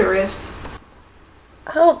uterus.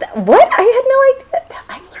 Oh, what? I had no idea.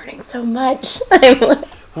 I'm learning so much.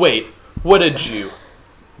 Wait, what did you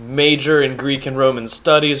major in Greek and Roman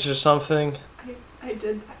studies or something? I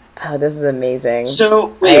did that. Oh, this is amazing. So,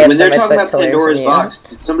 I wait, have when so they're much talking about to learn from Pandora's you. box,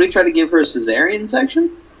 did somebody try to give her a cesarean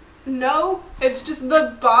section? No, it's just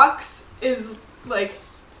the box is like,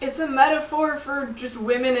 it's a metaphor for just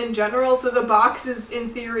women in general, so the box is in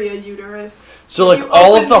theory a uterus. So When like you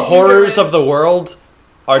all open of the the horrors uterus, of the world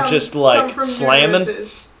are come- just come like from slamming.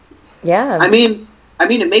 uteruses. Yeah. I mean,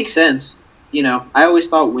 it makes sense. I always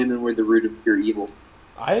thought women were the root of pure evil.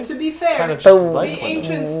 I To be fair, kind of the just Oh. like women.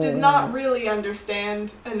 ancients did not really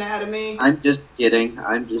understand anatomy. I'm just kidding.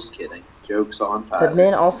 Jokes on Tyler. But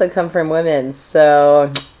men also come from women,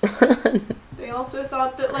 so... They also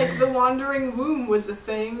thought that like the wandering womb was a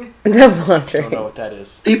thing. the Don't know wandering. what that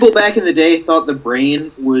is. People back in the day thought the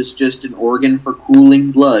brain was just an organ for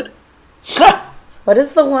cooling blood. What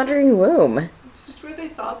is the wandering womb? It's just where they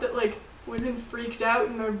thought that like women freaked out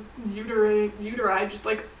and their uteri just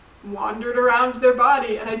like wandered around their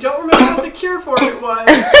body, and I don't remember what the cure for it was.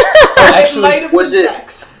 It Actually, might have was been it-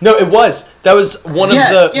 sex. no, it was. That was one of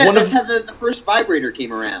that's how the first vibrator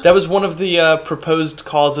came around. that was one of the proposed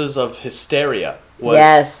causes of hysteria. Was,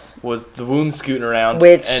 Yes. was the womb scooting around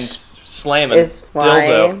Which and slamming is why-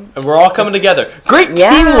 dildo, and we're all coming together. Great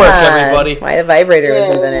Yeah. teamwork, everybody. Why the vibrator was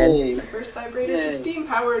invented. Yay. The first vibrators were steam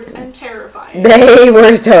powered and terrifying. They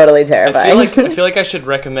were totally I terrifying. feel like I should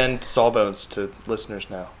recommend Sawbones to listeners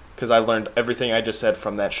now because I learned everything I just said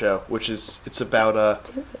from that show, which is it's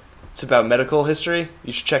about medical history.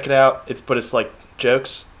 You should check it out. It's like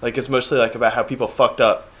jokes. Like it's mostly like about how people fucked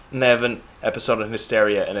up, and they have an episode on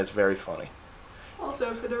hysteria, and it's very funny.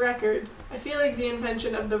 Also, for the record, I feel like the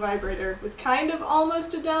invention of the vibrator was kind of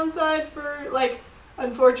almost a downside for like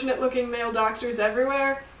unfortunate looking male doctors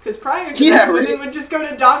everywhere. Because prior to Yeah, that, women right. would just go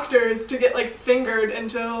to doctors to get like fingered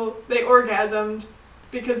until they orgasmed,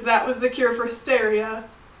 because that was the cure for hysteria.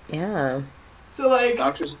 Yeah. So like,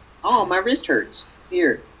 Doctors, oh, my wrist hurts.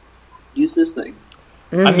 Here, use this thing.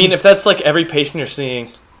 Mm-hmm. I mean, if that's like every patient you're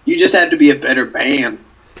seeing, You just have to be a better band.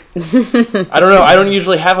 I don't know. I don't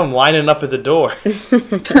usually have them lining up at the door.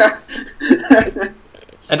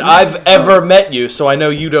 And I've ever met you, so I know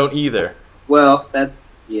you don't either. Well,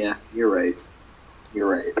 yeah, you're right.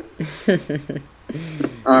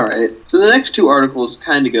 All right. So the next two articles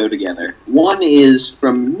kind of go together. One is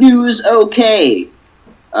from News OK,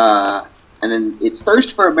 and then it's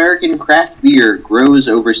thirst for American craft beer grows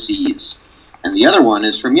overseas. And the other one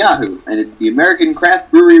is from Yahoo, and it's the American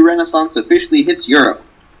craft brewery renaissance officially hits Europe.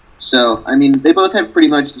 So, I mean, they both have pretty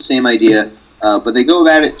much the same idea, but they go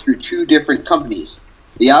about it through two different companies.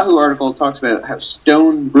 The Yahoo article talks about how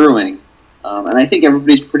Stone Brewing, and I think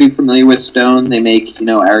everybody's pretty familiar with Stone. They make,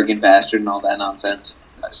 Arrogant Bastard and all that nonsense.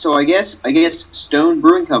 So I guess Stone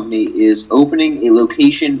Brewing Company is opening a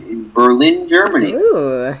location in Berlin, Germany.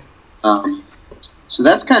 Ooh. So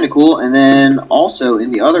that's kind of cool. And then also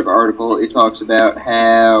in the other article, it talks about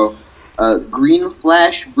how Green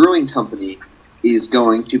Flash Brewing Company is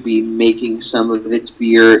going to be making some of its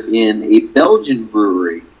beer in a Belgian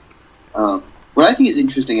brewery. What I think is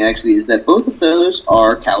interesting, actually, is that both of those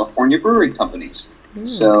are California brewing companies.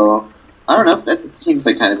 So, I don't know, that seems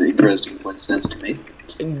like kind of an interesting coincidence to me.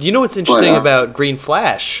 You know what's interesting But, about Green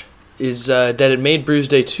Flash is that it made Brews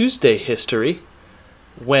Day Tuesday history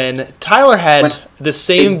when Tyler had When the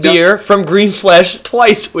same it does- beer from Green Flesh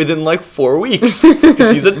twice within like 4 weeks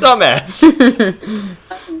because he's a dumbass.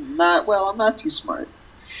 I'm not too smart.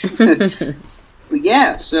 But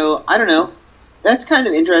yeah, so I don't know. That's kind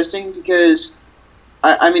of interesting because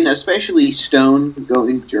I mean, especially Stone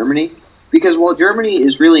going to Germany, because while Germany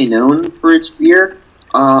is really known for its beer,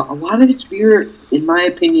 a lot of its beer, in my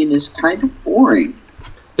opinion, is kind of boring.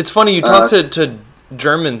 It's funny, you talk to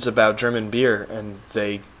Germans about German beer and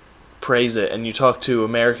they praise it, and you talk to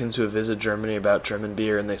Americans who have visited Germany about German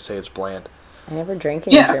beer and they say it's bland. I never drank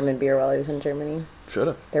any German beer while I was in Germany. Should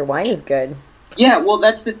have. Their wine is good. Yeah, well,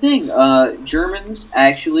 that's the thing. Germans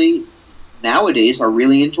actually nowadays are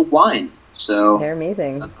really into wine. So They're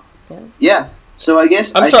amazing. yeah. So I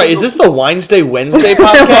guess I'm sorry, is this the Wednesday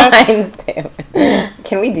podcast? Wednesday.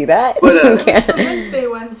 Can we do that? But, For Wednesday.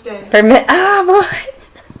 What?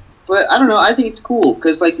 But I don't know. I think it's cool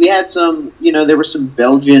because like we had some, there was some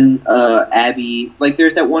Belgian Abbey. Like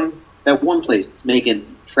there's that one place that's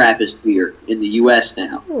making Trappist beer in the U.S.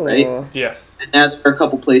 now, right? Ooh. Yeah. And now there are a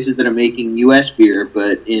couple places that are making U.S. beer,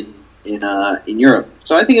 but in Europe.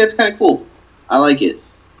 So I think that's kind of cool. I like it.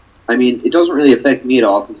 I mean, it doesn't really affect me at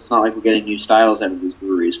all because it's not like we're getting new styles out of these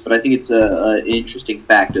breweries. But I think it's an interesting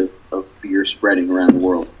fact of beer spreading around the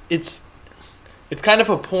world. It's kind of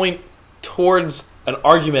a point towards an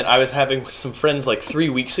argument I was having with some friends like 3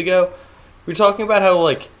 weeks ago. We were talking about how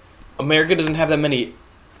like America doesn't have that many,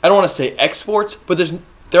 I don't want to say exports, but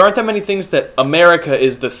there aren't that many things that America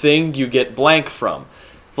is the thing you get blank from.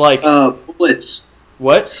 Like Bullets.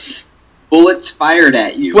 What? Bullets fired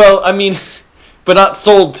at you. Well, I mean, but not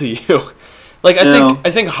sold to you. Like No.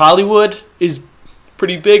 I think Hollywood is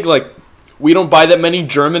pretty big. Like we don't buy that many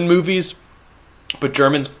German movies, but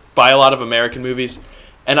Germans buy a lot of American movies.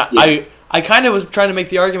 And I kind of was trying to make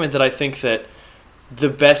the argument that I think that the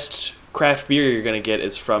best craft beer you're going to get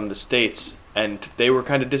is from the States, and they were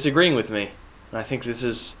kind of disagreeing with me. And I think this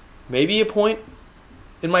is maybe a point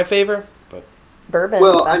in my favor, but Bourbon,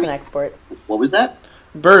 Well, that's I mean- an export. What was that?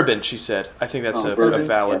 bourbon, she said. I think that's a bourbon,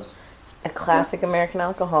 valid. yes. A classic American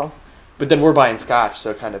alcohol. But then we're buying scotch,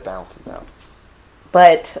 so it kind of balances out.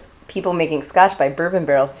 But people making scotch buy bourbon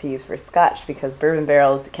barrels to use for scotch because bourbon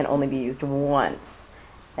barrels can only be used once.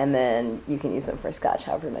 And then you can use them for scotch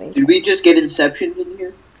however many times. Did we just get Inception in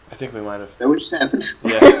here? I think we might have. Is that what just happened?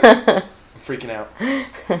 Yeah. I'm freaking out.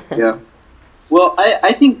 Yeah. Well,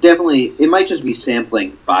 I think definitely it might just be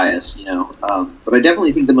sampling bias, but I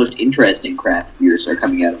definitely think the most interesting craft beers are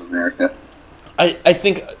coming out of America. I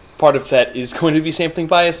think part of that is going to be sampling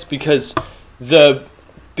bias because the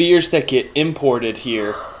beers that get imported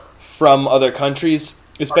here from other countries,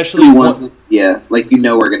 especially like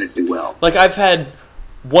we're gonna do well. like I've had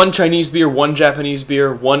one Chinese beer, one Japanese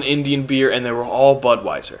beer, one Indian beer, and they were all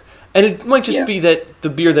Budweiser. And it might just be that the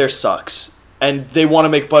beer there sucks, and they want to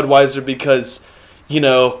make Budweiser because,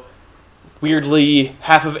 weirdly,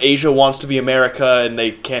 half of Asia wants to be America, and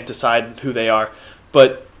they can't decide who they are.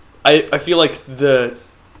 But I feel like there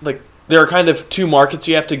are kind of two markets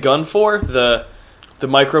you have to gun for, the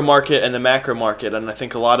micro market and the macro market, and I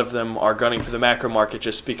think a lot of them are gunning for the macro market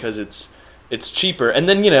just because it's cheaper. And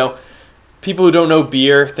then, people who don't know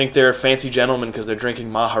beer think they're a fancy gentleman because they're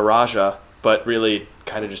drinking Maharaja, but really it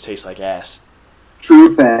kind of just tastes like ass.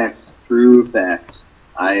 True fact.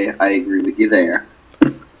 I agree with you there.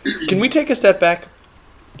 Can we take a step back?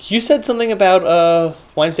 You said something about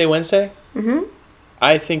Wednesday. Mm-hmm.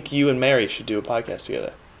 I think you and Mary should do a podcast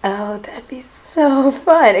together. Oh, that'd be so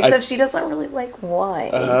fun. Except she doesn't really like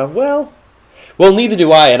wine. Well, neither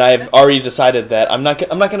do I, and I've already decided that I'm not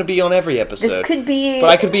going to be on every episode. This could be... But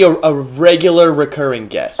I could be a regular recurring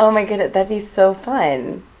guest. Oh my goodness, that'd be so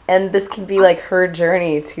fun. And this could be like her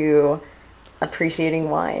journey to appreciating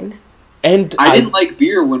wine. And I didn't like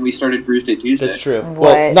beer when we started Brew Day Tuesday. That's true. What?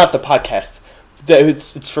 Well, not the podcast.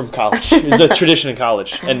 It's from college. It's a tradition in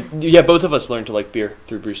college. And yeah, both of us learned to like beer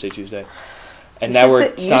through Brew Day Tuesday. And now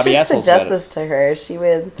we're snobby assholes. You should suggest about this to her. She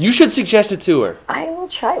would... You should suggest it to her. I will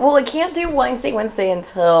try. Well, I can't do Wednesday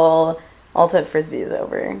until Ultimate Frisbee is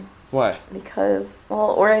over. Why? Because,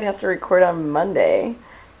 or I'd have to record on Monday.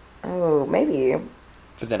 Oh, maybe.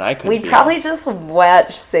 But then I could. We'd probably just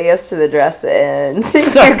watch Say Yes to the Dress and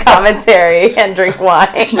do commentary and drink wine.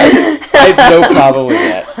 I have no problem with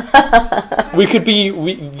that.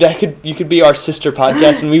 You could be our sister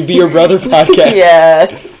podcast and we'd be your brother podcast.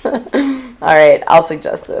 Yes. All right, I'll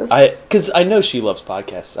suggest this. Because I know she loves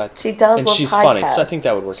podcasts. She does and love she's podcasts. funny, so I think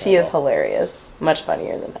that would work out She is well. hilarious. Much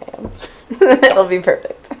funnier than I am. It'll be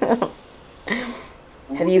perfect.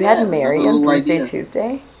 Have you had Mary on Thursday,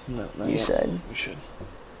 Tuesday? No, not You yet. should. We should.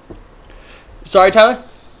 Sorry, Tyler?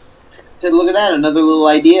 said, look at that, another little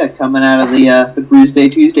idea coming out of the Brews Day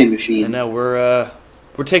Tuesday I machine. know we're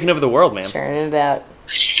taking over the world, man. Churning it out.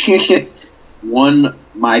 One,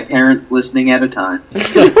 my parents listening at a time.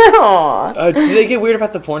 Aw. Did they get weird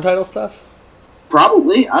about the porn title stuff?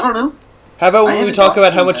 Probably, I don't know. How about I when we haven't talk talked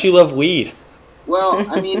about how about much that. you love weed? Well,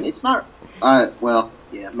 I mean, it's not. Well,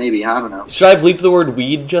 yeah, maybe, I don't know. Should I bleep the word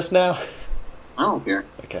weed just now? I don't care.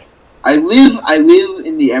 Okay. I live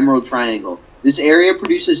in the Emerald Triangle. This area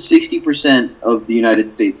produces 60% of the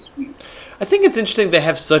United States wheat. I think it's interesting they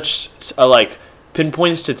have such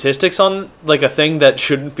pinpoint statistics on like a thing that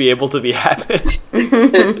shouldn't be able to be happening.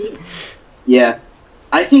 Yeah.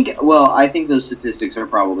 I think those statistics are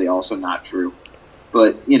probably also not true.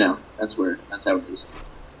 But, that's how it is.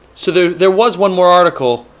 So there was one more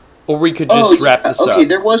article, or we could just wrap this okay, up.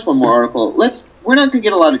 there was one more article. We're not going to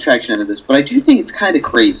get a lot of traction out of this, but I do think it's kind of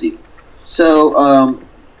crazy. So,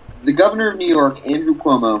 the governor of New York, Andrew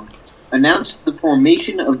Cuomo, announced the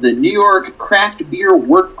formation of the New York Craft Beer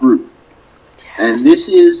Work Group. Yes. And this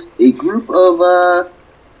is a group of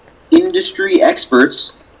industry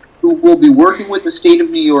experts who will be working with the state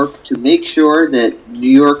of New York to make sure that New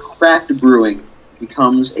York craft brewing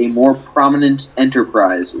becomes a more prominent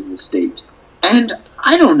enterprise in the state. And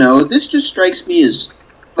I don't know, this just strikes me as,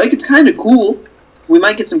 it's kind of cool. We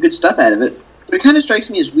might get some good stuff out of it. But it kind of strikes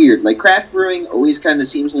me as weird. Like, craft brewing always kind of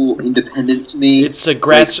seems a little independent to me. It's it's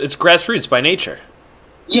grassroots by nature.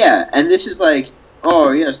 Yeah, and this is like,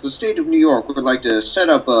 oh yes, the state of New York would like to set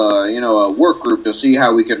up a work group to see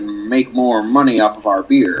how we can make more money off of our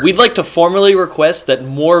beer. We'd like to formally request that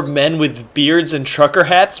more men with beards and trucker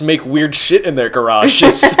hats make weird shit in their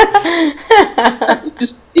garages.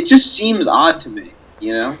 It just seems odd to me,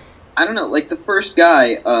 I don't know, like the first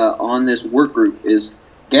guy on this work group is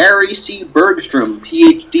Gary C. Bergstrom,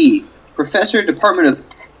 Ph.D., Professor, Department of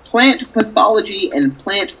Plant Pathology and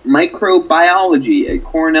Plant Microbiology at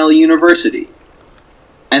Cornell University.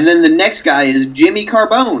 And then the next guy is Jimmy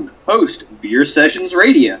Carbone, host, Beer Sessions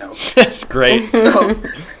Radio. That's great.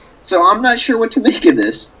 So I'm not sure what to make of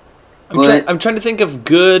this. I'm trying to think of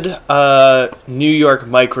good New York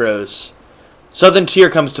micros. Southern Tier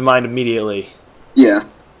comes to mind immediately. Yeah.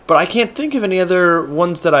 But I can't think of any other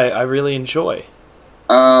ones that I really enjoy.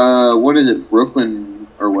 What is it, Brooklyn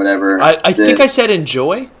or whatever? I think I said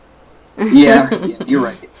enjoy. Yeah, you're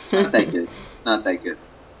right. It's not that good. Not that good.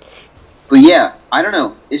 But yeah, I don't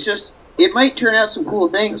know. It's just, it might turn out some cool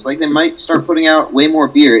things. Like, they might start putting out way more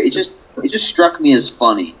beer. It just struck me as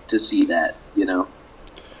funny to see that,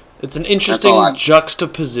 It's an interesting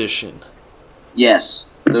juxtaposition. Yes,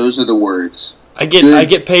 those are the words. I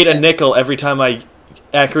get paid a nickel every time I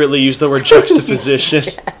accurately use the word juxtaposition.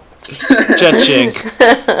 Cha-ching.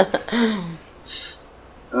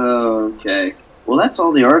 Okay. Well, that's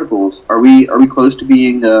all the articles. Are we close to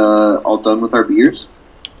being all done with our beers?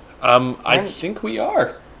 I think we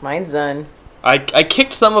are. Mine's done. I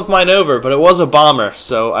kicked some of mine over, but it was a bomber,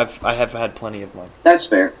 so I have had plenty of mine. That's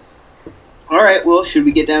fair. All right. Well, should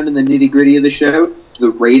we get down to the nitty-gritty of the show?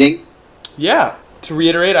 The rating? Yeah. To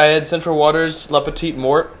reiterate, I had Central Waters La Petite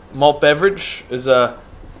malt beverage is a.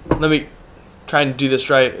 Let me try and do this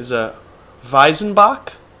right. Is a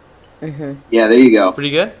Weizenbach. Mm-hmm. Yeah. There you go.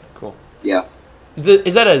 Pretty good. Cool. Yeah.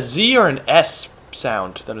 Is that a Z or an S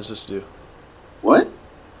sound that I'm supposed to do? What?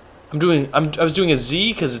 I was doing a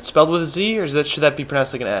Z because it's spelled with a Z, or should that be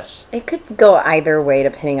pronounced like an S? It could go either way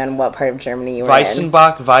depending on what part of Germany you were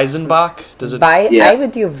Weizenbach? Does it? in. I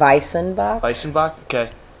would do Weissenbach. Weissenbach?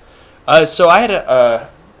 Okay. So I had a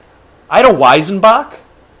Weizenbach.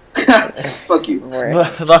 Fuck you.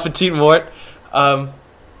 Worst. La Petite Mort.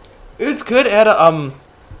 It was good. It had a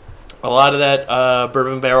lot of that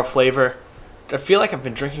bourbon barrel flavor. I feel like I've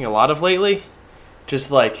been drinking a lot of lately. Just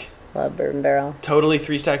like Love bourbon barrel. totally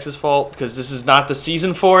Three Stacks' fault because this is not the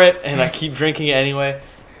season for it, and I keep drinking it anyway.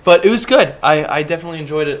 But it was good. I definitely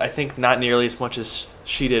enjoyed it. I think not nearly as much as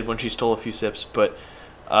she did when she stole a few sips, but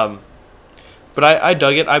I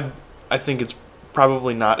dug it. I think it's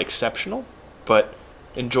probably not exceptional, but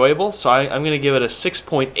enjoyable. So I'm going to give it a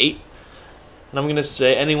 6.8, and I'm going to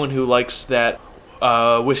say anyone who likes that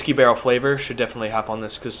whiskey barrel flavor should definitely hop on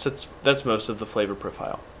this because that's most of the flavor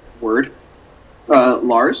profile. Word.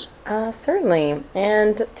 Lars? Certainly.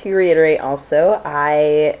 And to reiterate also,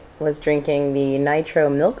 I was drinking the Nitro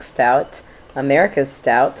Milk Stout, America's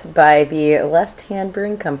Stout, by the Left Hand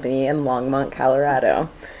Brewing Company in Longmont, Colorado.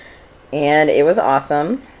 And it was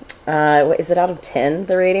awesome. Is it out of 10,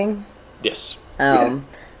 the rating? Yes.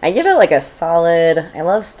 I give it like a solid, I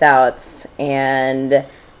love stouts, and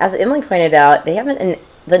as Emily pointed out, the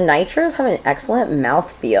nitros have an excellent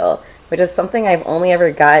mouthfeel, which is something I've only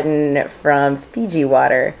ever gotten from Fiji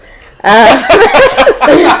water.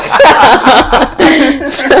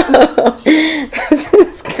 So this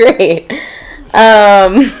is great.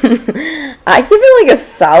 I give it like a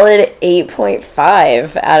solid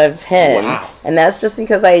 8.5 out of 10. Wow. And that's just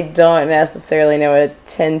because I don't necessarily know what a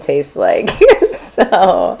 10 tastes like.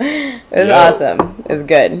 So it was awesome. It was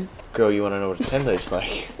good. Girl, you want to know what a 10 tastes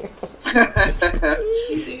like?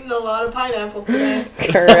 He's eaten a lot of pineapple today.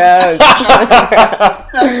 Gross.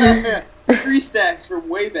 3 stacks from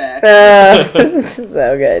way back. This is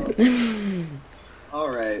so good. All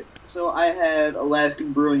right. So I had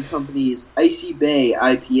Alaskan Brewing Company's Icy Bay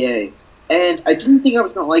IPA, and I didn't think I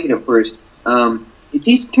was gonna like it at first. It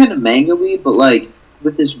tasted kind of mango-y, but like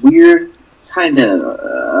with this weird kind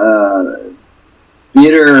of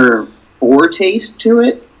bitter foretaste to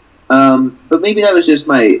it. But maybe that was just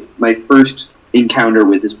my first encounter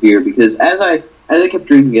with this beer, because as I kept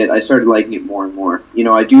drinking it, I started liking it more and more. You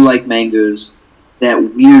know, I do like mangoes. That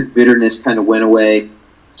weird bitterness kind of went away.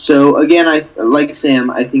 So again, I like Sam.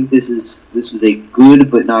 I think this is a good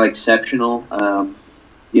but not exceptional,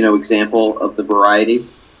 example of the variety.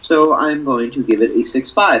 So I'm going to give it a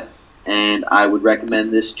 6.5, and I would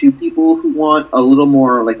recommend this to people who want a little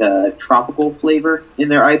more like a tropical flavor in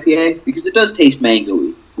their IPA, because it does taste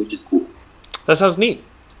mango-y, which is cool. That sounds neat.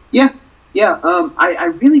 Yeah.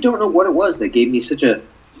 I really don't know what it was that gave me such a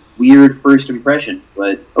weird first impression,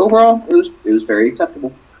 but overall, it was very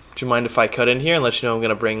acceptable. Do you mind if I cut in here and let you know I'm going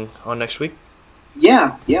to bring on next week?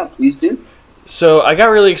 Yeah, please do. So I got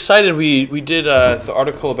really excited. We did the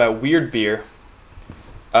article about weird beer.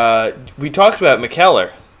 We talked about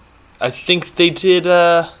McKellar. I think they did,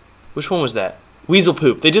 which one was that? Weasel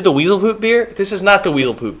Poop. They did the Weasel Poop beer. This is not the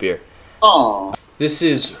Weasel Poop beer. Aww. This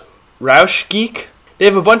is Rausch Geek. They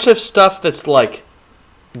have a bunch of stuff that's like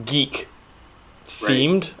geek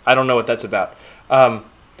themed. Right. I don't know what that's about. But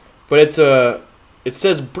it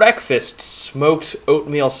says breakfast smoked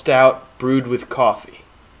oatmeal stout brewed with coffee.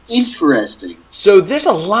 Interesting. So there's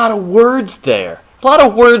a lot of words there. A lot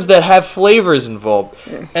of words that have flavors involved.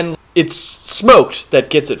 Yeah. And it's smoked that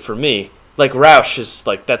gets it for me. Like Rausch is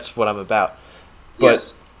like, that's what I'm about. But,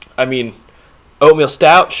 yes. I mean, oatmeal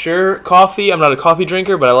stout, sure. Coffee, I'm not a coffee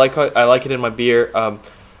drinker, but I like it in my beer.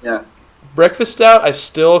 Yeah. Breakfast stout, I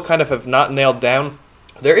still kind of have not nailed down.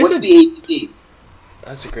 What's the ABV?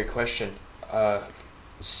 That's a great question.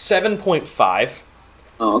 7.5.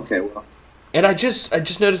 Oh, okay. Well, and I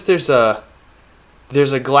just noticed there's a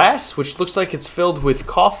glass which looks like it's filled with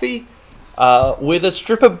coffee, with a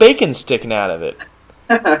strip of bacon sticking out of it.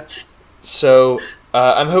 So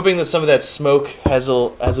I'm hoping that some of that smoke has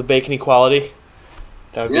a bacony quality.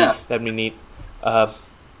 That'd be neat. But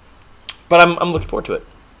I'm looking forward to it.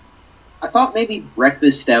 I thought maybe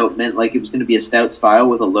breakfast stout meant like it was going to be a stout style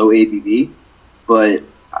with a low ABV, but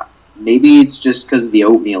maybe it's just because of the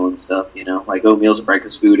oatmeal and stuff, you know? Like oatmeal's a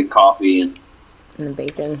breakfast food and coffee and the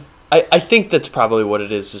bacon. I think that's probably what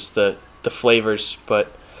it is the flavors,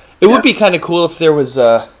 but it would be kind of cool if there was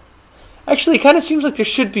actually, it kind of seems like there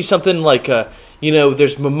should be something like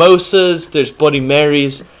there's mimosas, there's Bloody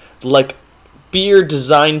Marys, like beer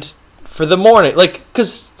designed for the morning, like,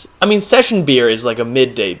 because I mean session beer is like a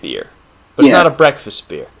midday beer, but it's not a breakfast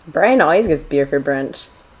beer. Brian always gets beer for brunch.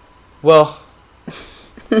 Well,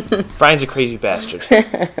 Brian's a crazy bastard.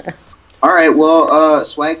 All right, well,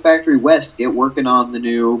 Swag Factory West, get working on the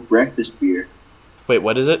new breakfast beer. Wait,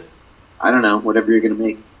 what is it? I don't know, whatever you're gonna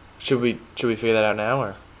make. Should we figure that out now,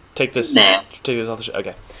 or take this? Nah. Take this off the show.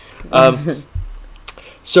 Okay.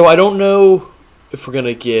 So I don't know if we're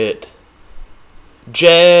gonna get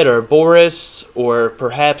Jed or Boris or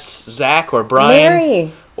perhaps Zach or Brian.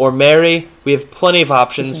 Mary. Or Mary. We have plenty of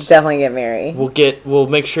options. You should definitely get Mary. We'll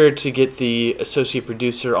make sure to get the associate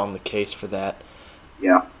producer on the case for that.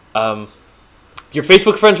 Yeah. You're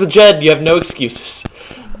Facebook friends with Jed. You have no excuses.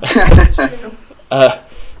 Yeah,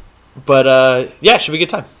 should be a good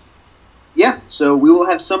time. Yeah, so we will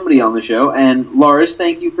have somebody on the show. And Lars,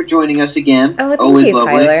 thank you for joining us again. Oh, thank Always you,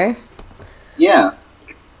 lovely. Tyler. Yeah.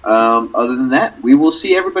 Other than that, we will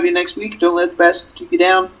see everybody next week. Don't let the bastards keep you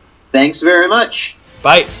down. Thanks very much.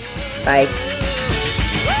 Bye. Bye.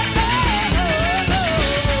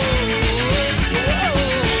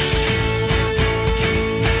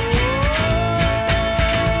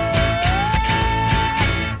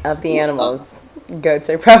 Of the animals, goats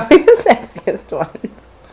are probably the sexiest ones.